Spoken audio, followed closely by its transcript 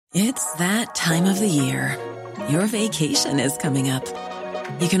It's that time of the year. Your vacation is coming up.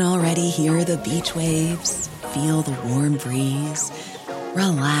 You can already hear the beach waves, feel the warm breeze,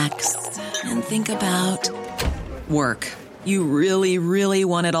 relax, and think about work. You really, really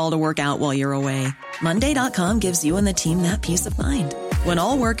want it all to work out while you're away. Monday.com gives you and the team that peace of mind. When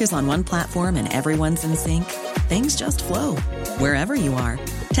all work is on one platform and everyone's in sync, things just flow. Wherever you are,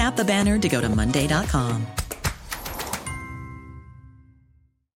 tap the banner to go to Monday.com.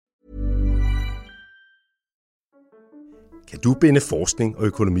 Kan du binde forskning og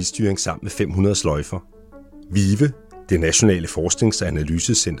økonomistyring sammen med 500 sløjfer? VIVE, det nationale forsknings- og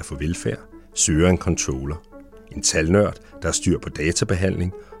analysecenter for velfærd, søger en controller. En talnørd, der har styr på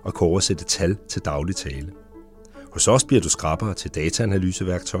databehandling og kan oversætte tal til daglig tale. Hos os bliver du skrabere til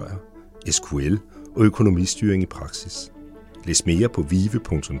dataanalyseværktøjer, SQL og økonomistyring i praksis. Læs mere på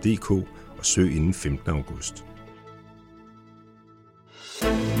vive.dk og søg inden 15. august.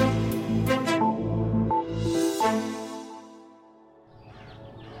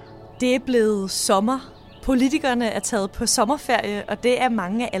 Det er blevet sommer. Politikerne er taget på sommerferie, og det er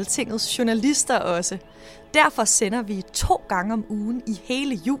mange af Altingets journalister også. Derfor sender vi 2 gange om ugen i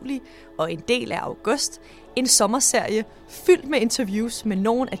hele juli og en del af august en sommerserie fyldt med interviews med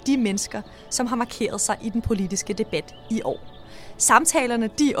nogle af de mennesker, som har markeret sig i den politiske debat i år. Samtalerne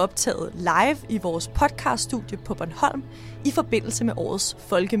de er optaget live i vores podcaststudie på Bornholm i forbindelse med årets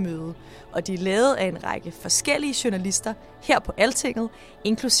folkemøde, og de er lavet af en række forskellige journalister her på Altinget,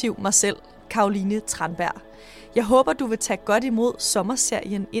 inklusiv mig selv, Caroline Tranberg. Jeg håber, du vil tage godt imod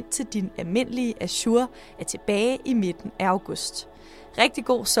sommerserien, indtil din almindelige Azure er tilbage i midten af august. Rigtig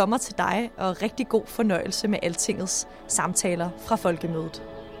god sommer til dig, og rigtig god fornøjelse med Altingets samtaler fra folkemødet.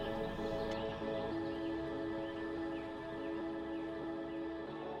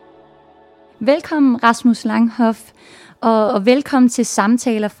 Velkommen Rasmus Langhoff, og velkommen til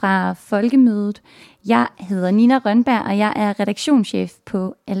samtaler fra folkemødet. Jeg hedder Nina Rønberg, og jeg er redaktionschef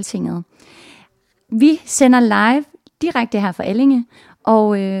på Altinget. Vi sender live direkte her fra Allinge,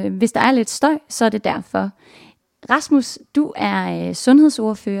 og hvis der er lidt støj, så er det derfor. Rasmus, du er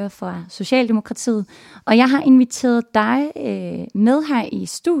sundhedsordfører for Socialdemokratiet, og jeg har inviteret dig med her i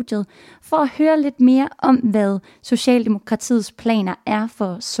studiet for at høre lidt mere om, hvad Socialdemokratiets planer er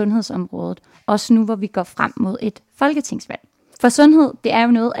for sundhedsområdet, også nu hvor vi går frem mod et folketingsvalg. For sundhed, det er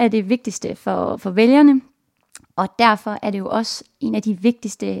jo noget af det vigtigste for vælgerne, og derfor er det jo også en af de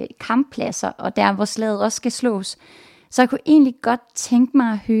vigtigste kamppladser, og der hvor slaget også skal slås. Så jeg kunne egentlig godt tænke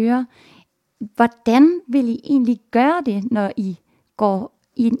mig at høre, hvordan vil I egentlig gøre det, når I går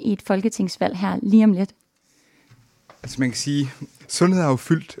ind i et folketingsvalg her lige om lidt? Altså man kan sige, sundhed har jo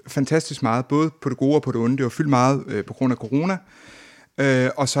fyldt fantastisk meget, både på det gode og på det onde. Det har fyldt meget på grund af corona,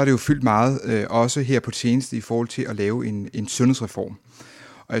 og så er det jo fyldt meget også her på tjeneste i forhold til at lave en sundhedsreform.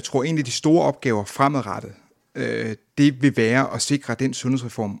 Og jeg tror egentlig, de store opgaver fremadrettet, det vil være at sikre, at den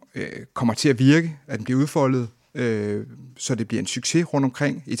sundhedsreform kommer til at virke, at den bliver udfoldet, så det bliver en succes rundt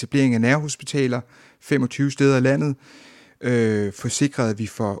omkring. Etablering af nærhospitaler, 25 steder i landet. Få sikret, at vi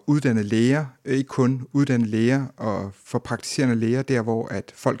får uddannede læger, ikke kun uddannede læger og for praktiserende læger, der hvor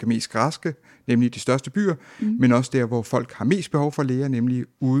at folk er mest raske, nemlig de største byer, men også der, hvor folk har mest behov for læger, nemlig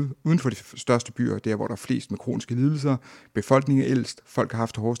uden for de største byer, der hvor der er flest med kroniske lidelser, befolkningen er ældst, folk har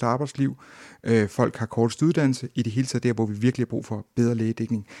haft det hårdeste arbejdsliv, folk har kortest uddannelse, i det hele taget der, hvor vi virkelig har brug for bedre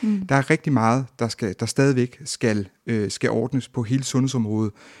lægedækning. Der er rigtig meget, der stadigvæk skal ordnes på hele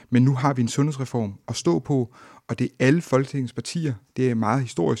sundhedsområdet, men nu har vi en sundhedsreform at stå på, og det er alle Folketingets partier, det er meget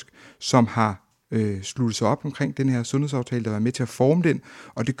historisk, som har sluttet sig op omkring den her sundhedsaftale, der var med til at forme den,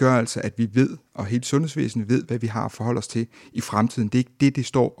 og det gør altså, at vi ved, og hele sundhedsvæsenet ved, hvad vi har at forholde os til i fremtiden. Det er ikke det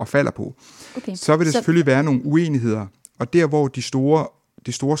står og falder på. Okay. Så vil det selvfølgelig være nogle uenigheder, og der, hvor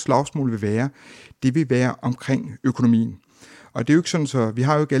det store slagsmål vil være, det vil være omkring økonomien. Og det er jo ikke sådan, så vi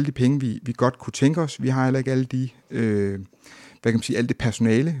har jo ikke alle de penge, vi godt kunne tænke os. Vi har heller ikke alle de alt det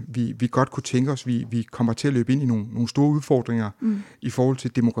personale, vi godt kunne tænke os. Vi kommer til at løbe ind i nogle store udfordringer i forhold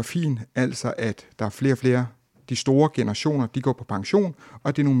til demografien, altså at der er flere og flere, de store generationer, de går på pension,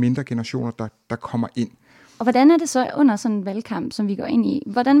 og det er nogle mindre generationer, der kommer ind. Og hvordan er det så under sådan en valgkamp, som vi går ind i?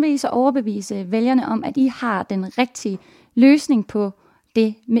 Hvordan vil I så overbevise vælgerne om, at I har den rigtige løsning på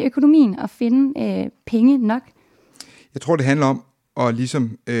det med økonomien og finde penge nok? Jeg tror, det handler om at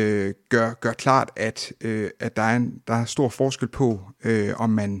ligesom gøre klart, at der er stor forskel på, om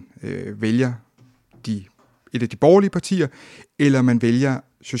man vælger et af de borgerlige partier, eller man vælger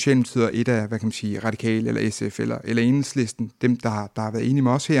Socialdemokratiet og et af, Radikale eller SF eller Enhedslisten, dem der har været enige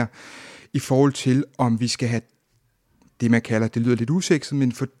med os her, i forhold til, om vi skal have det, man kalder, det lyder lidt usekset,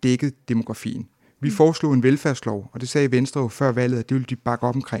 men få dækket demografien. Vi foreslog en velfærdslov, og det sagde Venstre jo før valget, at det ville de bakke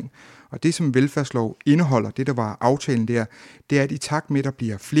op omkring. Og det, som en velfærdslov indeholder, det der var aftalen der, det er, at i takt med, at der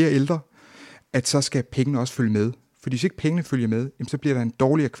bliver flere ældre, at så skal pengene også følge med. Fordi hvis ikke pengene følger med, så bliver der en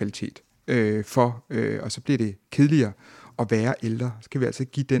dårligere kvalitet, og så bliver det kedeligere at være ældre. Så kan vi altså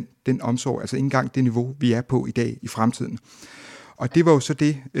give den omsorg, altså ikke engang det niveau, vi er på i dag i fremtiden. Og det var jo så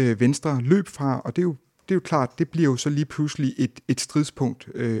det, Venstre løb fra, og det er jo klart, det bliver jo så lige pludselig et stridspunkt,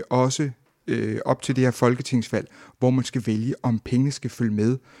 også op til det her folketingsvalg, hvor man skal vælge, om pengene skal følge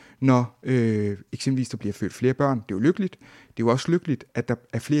med, når eksempelvis der bliver født flere børn. Det er jo lykkeligt. Det er jo også lykkeligt, at der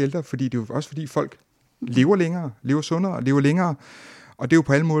er flere ældre, fordi det er jo også fordi folk lever længere, lever sundere og lever længere, og det er jo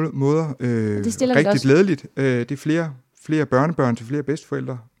på alle måder rigtig glædeligt. Det er flere børnebørn til flere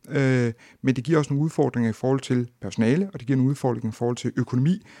bedsteforældre, men det giver også nogle udfordringer i forhold til personale, og det giver nogle udfordringer i forhold til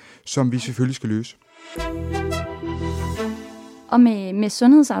økonomi, som vi selvfølgelig skal løse. Og med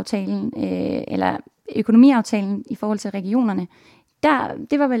sundhedsaftalen, eller økonomiaftalen i forhold til regionerne,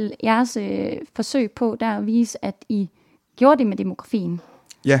 det var vel jeres forsøg på der at vise, at I gjorde det med demografien.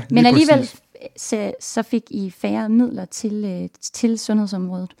 Ja, men alligevel så fik I færre midler til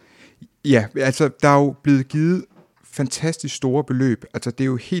sundhedsområdet. Ja, altså der er jo blevet givet fantastisk store beløb. Altså det er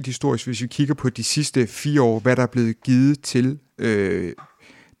jo helt historisk, hvis vi kigger på de sidste 4 år, hvad der er blevet givet til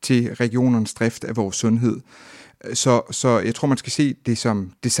regionernes drift af vores sundhed. Så jeg tror, man skal se det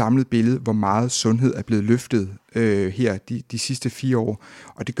som det samlede billede, hvor meget sundhed er blevet løftet her de sidste 4 år.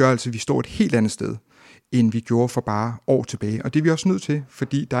 Og det gør altså, at vi står et helt andet sted, end vi gjorde for bare år tilbage. Og det er vi også nødt til,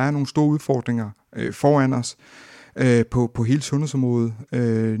 fordi der er nogle store udfordringer foran os på hele sundhedsområdet.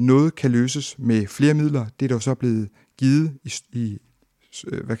 Noget kan løses med flere midler. Det er der jo så blevet givet i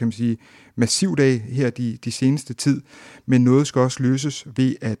hvad kan man sige, massivt af her de seneste tid, men noget skal også løses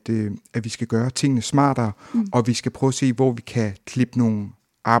ved, at vi skal gøre tingene smartere, og vi skal prøve at se, hvor vi kan klippe nogle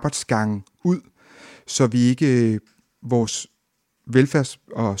arbejdsgange ud, så vi ikke, vores velfærds-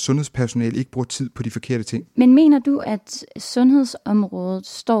 og sundhedspersonale ikke bruger tid på de forkerte ting. Men mener du, at sundhedsområdet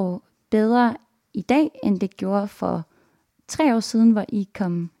står bedre i dag, end det gjorde for 3 år siden, hvor I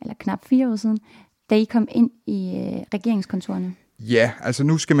kom, eller knap 4 år siden, da I kom ind i regeringskontorerne? Ja, altså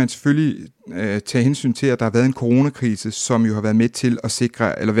nu skal man selvfølgelig tage hensyn til, at der har været en coronakrise, som jo har været med til at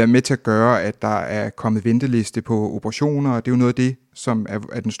sikre, eller været med til at gøre, at der er kommet venteliste på operationer, og det er jo noget af det, som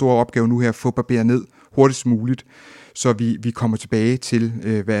er den store opgave nu her, at få barberet ned hurtigst muligt, så vi kommer tilbage til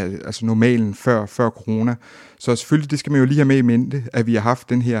normalen før corona. Så selvfølgelig, det skal man jo lige have med i mente, at vi har haft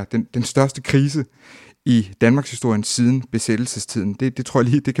den største krise i Danmarks historien siden besættelsestiden. Det tror jeg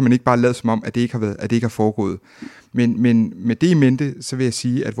lige, det kan man ikke bare lade som om, at det ikke har foregået. Men med det i mente, så vil jeg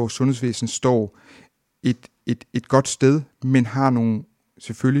sige, at vores sundhedsvæsen står et godt sted, men har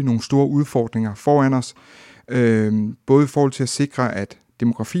selvfølgelig nogle store udfordringer foran os. Både i forhold til at sikre, at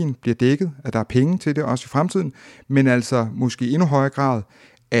demografien bliver dækket, at der er penge til det også i fremtiden, men altså måske i endnu højere grad,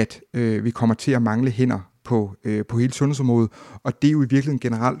 at vi kommer til at mangle hænder på hele sundhedsområdet, og det er jo i virkeligheden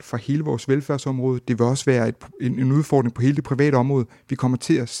generelt for hele vores velfærdsområde. Det vil også være en udfordring på hele det private område. Vi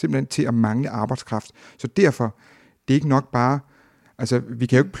kommer simpelthen til at mangle arbejdskraft. Så derfor, det er ikke nok bare, altså vi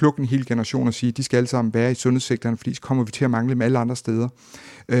kan jo ikke plukke en hel generation og sige, at de skal alle sammen være i sundhedssektoren, fordi så kommer vi til at mangle dem alle andre steder.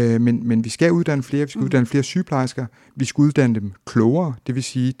 Men vi skal uddanne flere, vi skal uddanne flere sygeplejersker, vi skal uddanne dem klogere, det vil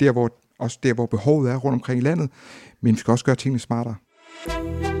sige der, hvor behovet er rundt omkring i landet, men vi skal også gøre tingene smartere.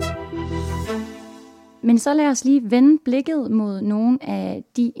 Men så lad os lige vende blikket mod nogle af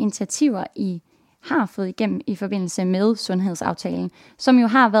de initiativer, I har fået igennem i forbindelse med sundhedsaftalen, som jo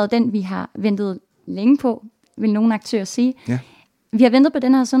har været den, vi har ventet længe på, vil nogle aktører sige. Ja. Vi har ventet på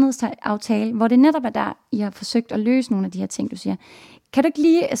den her sundhedsaftale, hvor det netop er der, I har forsøgt at løse nogle af de her ting, du siger. Kan du ikke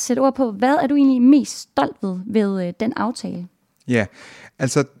lige sætte ord på, hvad er du egentlig mest stolt ved den aftale? Ja,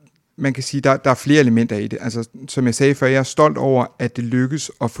 altså man kan sige, der er flere elementer i det. Altså, som jeg sagde før, jeg er stolt over, at det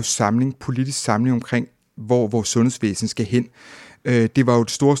lykkes at få politisk samling omkring, hvor vores sundhedsvæsen skal hen. Det var jo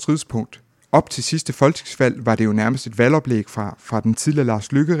et stort stridspunkt. Op til sidste folketingsvalg var det jo nærmest et valgoplæg fra den tidligere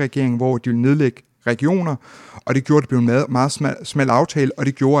Lars Løkke-regering, hvor de ville nedlægge regioner, og det gjorde, at det blev en meget smal aftale, og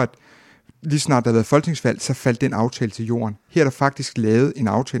det gjorde, at lige snart der havde været folketingsvalg, så faldt den aftale til jorden. Her er der faktisk lavet en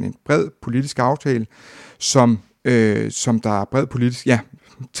aftale, en bred politisk aftale, som der er bred politisk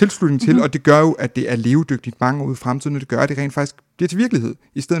tilslutning til, og det gør jo, at det er levedygtigt mange år ude i fremtiden, og det gør, at det rent faktisk bliver til virkelighed.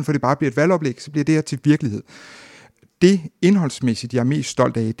 I stedet for, at det bare bliver et valgoplæg, så bliver det her til virkelighed. Det indholdsmæssigt, jeg er mest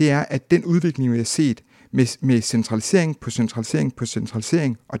stolt af, det er, at den udvikling, vi har set med centralisering på centralisering på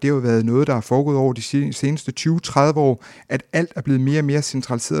centralisering, og det har jo været noget, der er foregået over de seneste 20-30 år, at alt er blevet mere og mere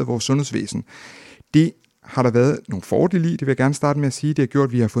centraliseret i vores sundhedsvæsen. Det har der været nogle fordele i, det vil jeg gerne starte med at sige. Det har gjort,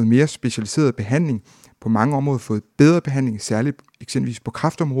 at vi har fået mere specialiseret behandling. På mange områder fået bedre behandling, særligt eksempelvis på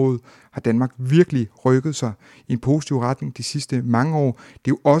kræftområdet har Danmark virkelig rykket sig i en positiv retning de sidste mange år.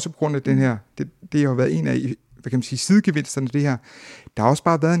 Det er jo også på grund af den her, det har været en af, sidegevinsterne det her. Der har også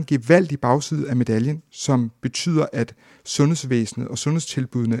bare været en gevaldig bagside af medaljen, som betyder, at sundhedsvæsenet og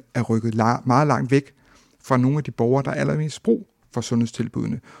sundhedstilbudene er rykket meget langt væk fra nogle af de borgere, der er allermest brug for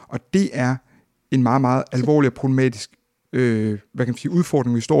sundhedstilbudene. Og det er en meget, meget alvorlig og problematisk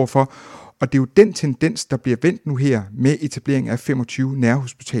udfordring, vi står for. Og det er jo den tendens, der bliver vendt nu her med etablering af 25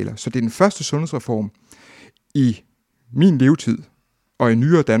 nærhospitaler. Så det er den første sundhedsreform i min levetid og i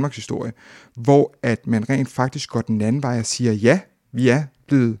nyere Danmarks historie, hvor at man rent faktisk går den anden vej og siger, ja, vi er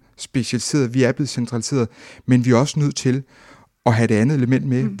blevet specialiseret, vi er blevet centraliseret, men vi er også nødt til at have det andet element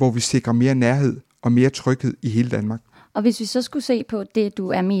med, hvor vi sikrer mere nærhed og mere tryghed i hele Danmark. Og hvis vi så skulle se på det, du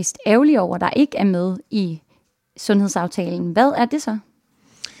er mest ærgerlig over, der ikke er med i sundhedsaftalen, hvad er det så?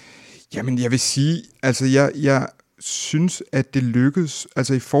 Jamen, jeg vil sige, altså jeg synes, at det lykkedes,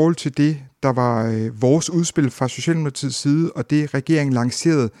 altså i forhold til det, der var vores udspil fra Socialdemokratiets side, og det regeringen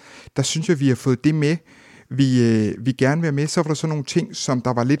lancerede, der synes jeg, vi har fået det med, vi gerne vil have med. Så var der så nogle ting, som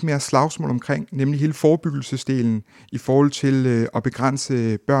der var lidt mere slagsmål omkring, nemlig hele forebyggelsesdelen i forhold til at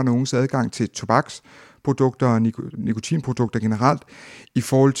begrænse børn og unges adgang til tobaksprodukter og nikotinprodukter generelt, i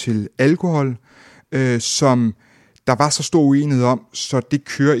forhold til alkohol, som der var så stor uenighed om, så det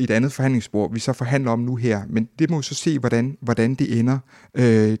kører i et andet forhandlingsspor, vi så forhandler om nu her. Men det må vi så se, hvordan det ender.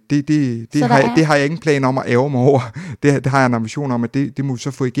 Det har jeg ingen plan om at ærge mig over. Det har jeg en ambition om, at det må vi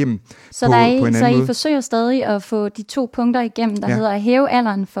så få igennem så på en anden måde. Så I forsøger stadig at få de 2 punkter igennem, der hedder at hæve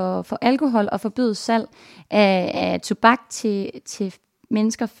alderen for alkohol og forbyde salg af tobak til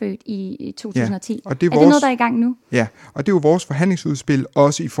mennesker født i 2010. Ja, og det er noget, der er i gang nu? Ja, og det er jo vores forhandlingsudspil,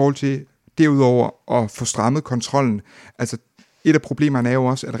 også i forhold til derudover at få strammet kontrollen. Altså et af problemerne er jo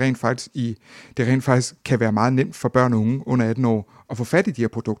også, at det rent faktisk kan være meget nemt for børn og unge under 18 år at få fat i de her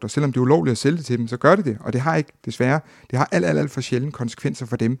produkter. Selvom det er ulovligt at sælge det til dem, så gør det. Og det har ikke, desværre, det har alt for sjældent konsekvenser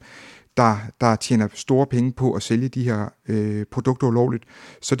for dem, der tjener store penge på at sælge de her produkter ulovligt.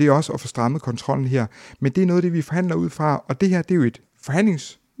 Så det er også at få strammet kontrollen her. Men det er noget af det, vi forhandler ud fra, og det her, det er jo et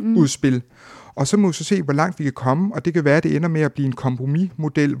forhandlingsudspil. Og så må vi så se, hvor langt vi kan komme, og det kan være, at det ender med at blive en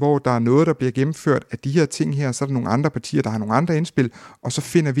kompromismodel, hvor der er noget, der bliver gennemført af de her ting her, så er der nogle andre partier, der har nogle andre indspil, og så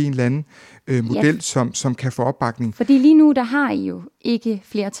finder vi en eller anden model, som kan få opbakning. Fordi lige nu, der har I jo ikke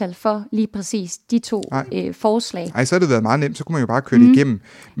flertal for lige præcis de 2 forslag. Nej, så har det været meget nemt, så kunne man jo bare køre det igennem.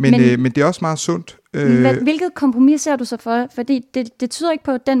 Men det er også meget sundt. Hvilket kompromis ser du så for? Fordi det tyder ikke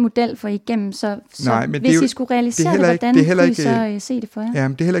på, at den model får I igennem, så hvis I skulle realisere det, hvordan kunne I så se det for jer? Ja,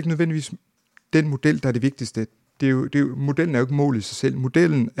 men det er heller ikke nødvendigvis den model, der er det vigtigste. Modellen er jo ikke mål i sig selv.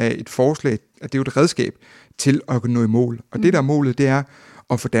 Modellen er et forslag, at det er jo et redskab til at nå i mål. Og det, der er målet, det er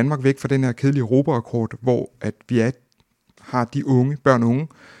at få Danmark væk fra den her kedelige Europa-rekord, hvor at vi har de børn og unge,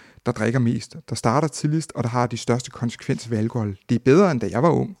 der drikker mest, der starter tidligst, og der har de største konsekvenser ved alkohol. Det er bedre, end da jeg var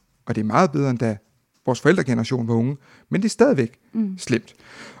ung, og det er meget bedre, end da vores forældregeneration var unge, men det er stadigvæk slemt.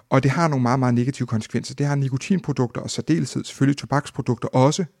 Og det har nogle meget, meget negative konsekvenser. Det har nikotinprodukter og særdeleshed selvfølgelig tobaksprodukter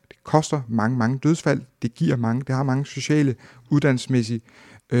også. Det koster mange dødsfald. Det giver mange. Det har mange sociale, uddannelsesmæssige,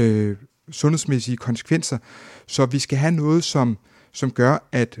 sundhedsmæssige konsekvenser. Så vi skal have noget, som gør,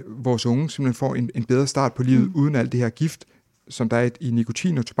 at vores unge simpelthen får en bedre start på livet, uden alt det her gift, som der er i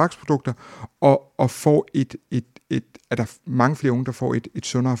nikotin- og tobaksprodukter, og får at der er mange flere unge, der får et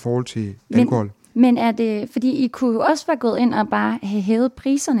sundere forhold til alkohol. Men er det, fordi I kunne jo også være gået ind og bare have hævet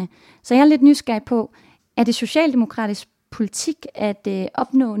priserne, så jeg er lidt nysgerrig på, er det socialdemokratisk politik at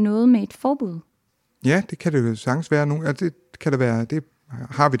opnå noget med et forbud? Ja, det kan det jo sagtens være. Det kan det være. Det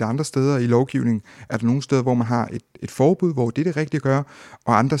har vi der andre steder i lovgivningen. Er der nogle steder, hvor man har et forbud, hvor det er det rigtige at gøre,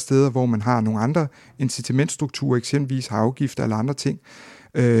 og andre steder, hvor man har nogle andre incitamentstrukturer, eksempelvis har afgifter eller andre ting.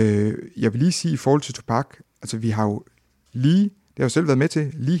 Jeg vil lige sige i forhold til tobak, altså vi har jo det har jeg jo selv været med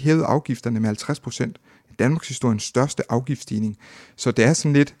til, lige hævet afgifterne med 50%. Danmarks historiens største afgiftstigning. Så det er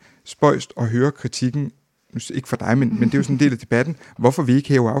sådan lidt spøjst at høre kritikken, ikke for dig, men det er jo sådan en del af debatten, hvorfor vi ikke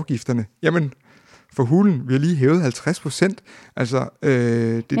hæver afgifterne. Jamen, for hulen, vi har lige hævet 50%. Altså,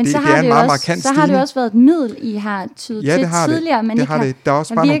 det er en meget markant stigning. Så har det også været et middel, I har tydet til tidligere, men ikke har der er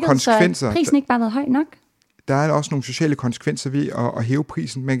også bare nogle konsekvenser. Så prisen ikke bare været høj nok? Der er også nogle sociale konsekvenser ved at hæve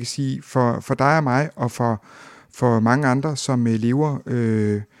prisen. Man kan sige, for dig og mig, og for mange andre, som lever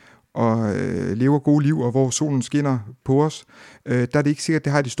og lever gode liv, og hvor solen skinner på os, der er det ikke sikkert, at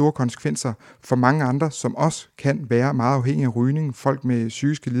det har de store konsekvenser for mange andre, som også kan være meget afhængige af rygning. Folk med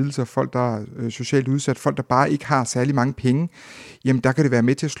psykiske lidelser, folk, der er socialt udsat, folk, der bare ikke har særlig mange penge. Jamen, der kan det være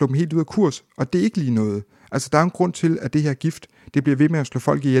med til at slå dem helt ud af kurs, og det er ikke lige noget. Altså, der er en grund til, at det her gift, det bliver ved med at slå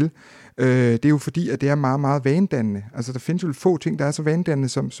folk ihjel. Det er jo fordi, at det er meget, meget vanedannende. Altså, der findes jo få ting, der er så vanedannende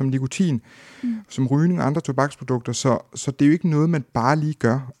som nikotin, som rygning og andre tobaksprodukter, så det er jo ikke noget, man bare lige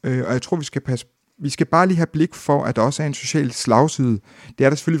gør. Og jeg tror, vi skal bare lige have blik for, at der også er en social slagside. Det er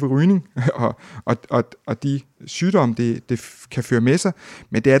der selvfølgelig for rygning, og de sygdomme, det kan føre med sig,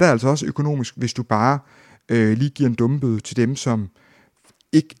 men det er der altså også økonomisk, hvis du bare lige giver en dummebøde til dem, som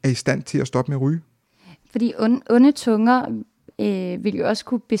ikke er i stand til at stoppe med at ryge. Fordi onde tunger vil jo også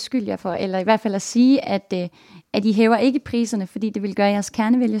kunne beskylde jer for, eller i hvert fald at sige, at I hæver ikke priserne, fordi det vil gøre jeres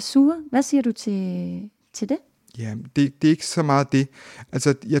kernevælgere sure. Hvad siger du til det? Ja, det er ikke så meget det.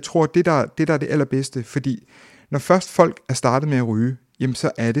 Altså, jeg tror, det der er det allerbedste, fordi når først folk er startet med at ryge, jamen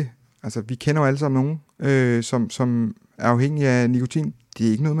så er det, altså vi kender jo alle sammen nogen, som er afhængige af nikotin. Det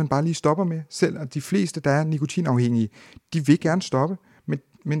er ikke noget, man bare lige stopper med selv, og de fleste, der er nikotinafhængige, de vil gerne stoppe,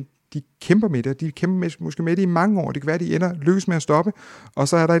 men de kæmper med det, og de kæmper måske med det i mange år. Det kan være, at de lykkes med at stoppe, og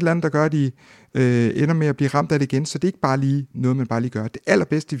så er der et eller andet, der gør, at de ender med at blive ramt af det igen, så det er ikke bare lige noget, man bare lige gør. Det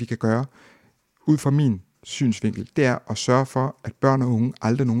allerbedste, vi kan gøre, ud fra min synsvinkel, det er at sørge for, at børn og unge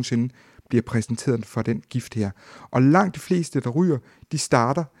aldrig nogensinde bliver præsenteret for den gift her. Og langt de fleste, der ryger, de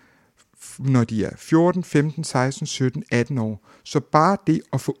starter, når de er 14, 15, 16, 17, 18 år. Så bare det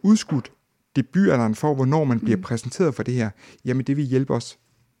at få udskudt debutalderen for, hvornår man bliver præsenteret for det her, jamen det vil hjælpe os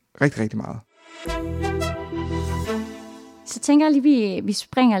rigtig, rigtig meget. Så tænker jeg lige, vi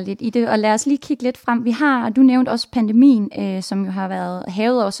springer lidt i det, og lad os lige kigge lidt frem. Du nævnte også pandemien, som jo har været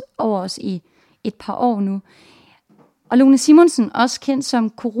hævet over os i et par år nu. Og Lone Simonsen, også kendt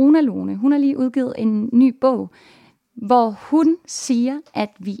som Corona-Lone, hun har lige udgivet en ny bog, hvor hun siger, at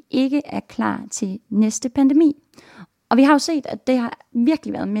vi ikke er klar til næste pandemi. Og vi har jo set, at det har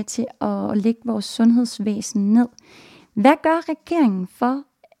virkelig været med til at lægge vores sundhedsvæsen ned. Hvad gør regeringen for,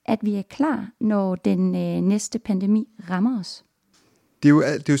 at vi er klar, når den næste pandemi rammer os? Det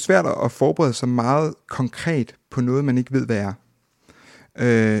er jo svært at forberede sig meget konkret på noget, man ikke ved, hvad er.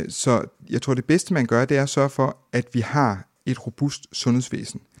 Så jeg tror, det bedste, man gør, det er at sørge for, at vi har et robust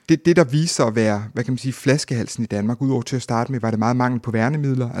sundhedsvæsen. Det der viser at være, hvad kan man sige, flaskehalsen i Danmark, udover til at starte med, var det meget mangel på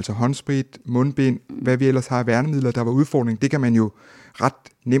værnemidler, altså håndsprit, mundbind, hvad vi ellers har af værnemidler, der var udfordring. Det kan man jo ret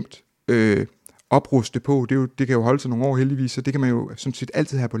nemt opruste på. Det kan jo holde sig nogle år heldigvis, så det kan man jo sådan set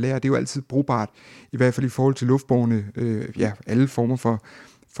altid have på lager. Det er jo altid brugbart, i hvert fald i forhold til luftbårne, alle former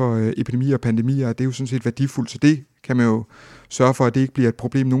for epidemier og pandemier. Det er jo sådan set værdifuldt, så det kan man jo sørge for, at det ikke bliver et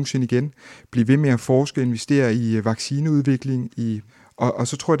problem nogensinde igen. Blive ved med at forske, investere i vaccineudvikling, og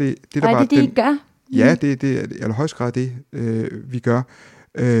så tror jeg, det der var... Og er det, I gør? Ja, det er i allerhøjst grad det, vi gør.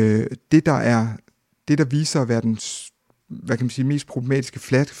 Det der viser at være den, hvad kan man sige, mest problematiske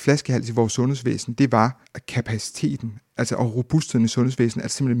flaskehals i vores sundhedsvæsen, det var kapaciteten, altså og robustheden i sundhedsvæsenet,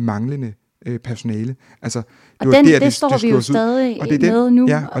 altså simpelthen manglende personale. Altså, det står vi jo stadig med nu,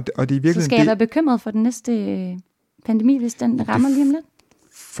 ja, og det er virkelig så skal jeg være bekymret for den næste pandemi, hvis den rammer lige om lidt?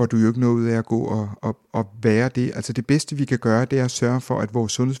 Får du jo ikke noget ud af at gå og være det. Altså det bedste, vi kan gøre, det er at sørge for, at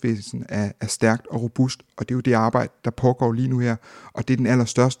vores sundhedsvæsen er stærkt og robust, og det er jo det arbejde, der pågår lige nu her, og det er den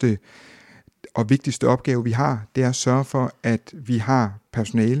allerstørste og vigtigste opgave, vi har, det er at sørge for, at vi har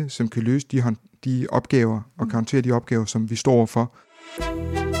personale, som kan løse de opgaver og kan håndtere de opgaver, som vi står overfor.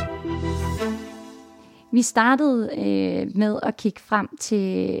 Vi startede med at kigge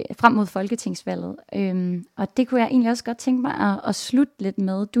frem mod folketingsvalget, og det kunne jeg egentlig også godt tænke mig at slutte lidt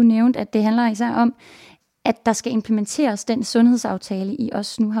med. Du nævnte, at det handler især om, at der skal implementeres den sundhedsaftale, I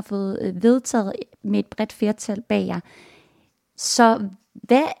også nu har fået vedtaget med et bredt flertal bag jer. Så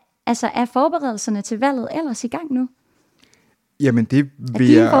hvad er forberedelserne til valget ellers i gang nu? Jamen det vil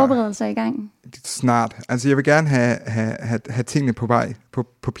jeg... Er dine forberedelser i gang? Snart. Altså jeg vil gerne have tingene på vej,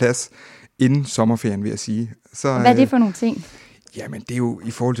 på plads, inden sommerferien, vil jeg sige. Så, hvad er det for nogle ting? Jamen, det er jo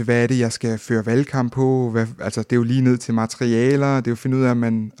i forhold til, hvad er det, jeg skal føre valgkamp på. Det er jo lige ned til materialer. Det er jo at finde ud af,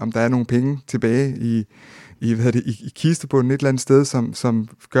 om der er nogle penge tilbage i kistebunden et eller andet sted, som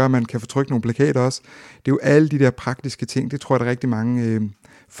gør, at man kan få trykt nogle plakater også. Det er jo alle de der praktiske ting. Det tror jeg, der er rigtig mange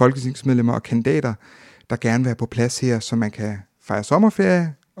folketingsmedlemmer og kandidater, der gerne vil have på plads her, så man kan fejre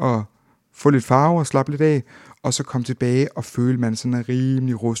sommerferie og få lidt farve og slappe lidt af, og så komme tilbage og føle, at man sådan er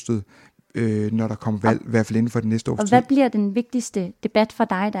rimelig rustet, når der kommer valg, i hvert fald inden for det næste års tid. Og hvad bliver den vigtigste debat for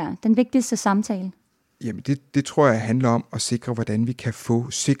dig der? Den vigtigste samtale? Jamen det tror jeg handler om at sikre, hvordan vi kan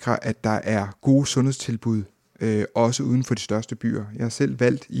sikre, at der er gode sundhedstilbud også uden for de største byer. Jeg er selv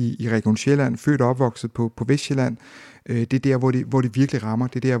valgt i Region Sjælland, født og opvokset på Vestsjælland. Det er der, hvor det virkelig rammer.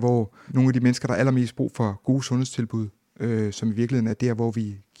 Det er der, hvor nogle af de mennesker, der er allermest brug for gode sundhedstilbud, som i virkeligheden er der, hvor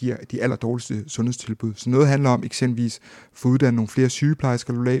vi giver de allerdårligste sundhedstilbud. Så noget handler om eksempelvis få uddannet nogle flere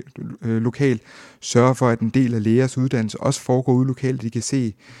sygeplejersker lokalt, sørge for, at en del af lægers uddannelse også foregår ude lokalt. De kan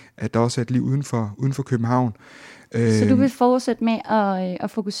se, at der også er et liv uden for København. Så du vil fortsætte med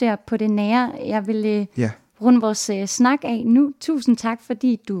at fokusere på det nære. Jeg vil runde vores snak af nu. Tusind tak,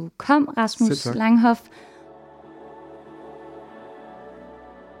 fordi du kom, Rasmus Langhoff.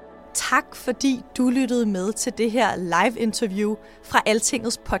 Tak, fordi du lyttede med til det her live-interview fra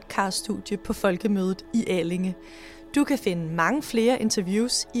Altingets podcaststudie på Folkemødet i Allinge. Du kan finde mange flere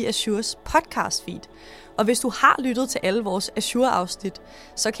interviews i Azures podcast-feed. Og hvis du har lyttet til alle vores Azure-afsnit,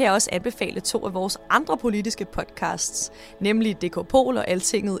 så kan jeg også anbefale 2 af vores andre politiske podcasts, nemlig DK Pol og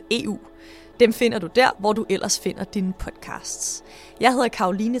Altinget EU. Dem finder du der, hvor du ellers finder dine podcasts. Jeg hedder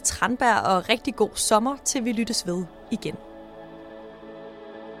Caroline Tranberg, og rigtig god sommer, til vi lyttes ved igen.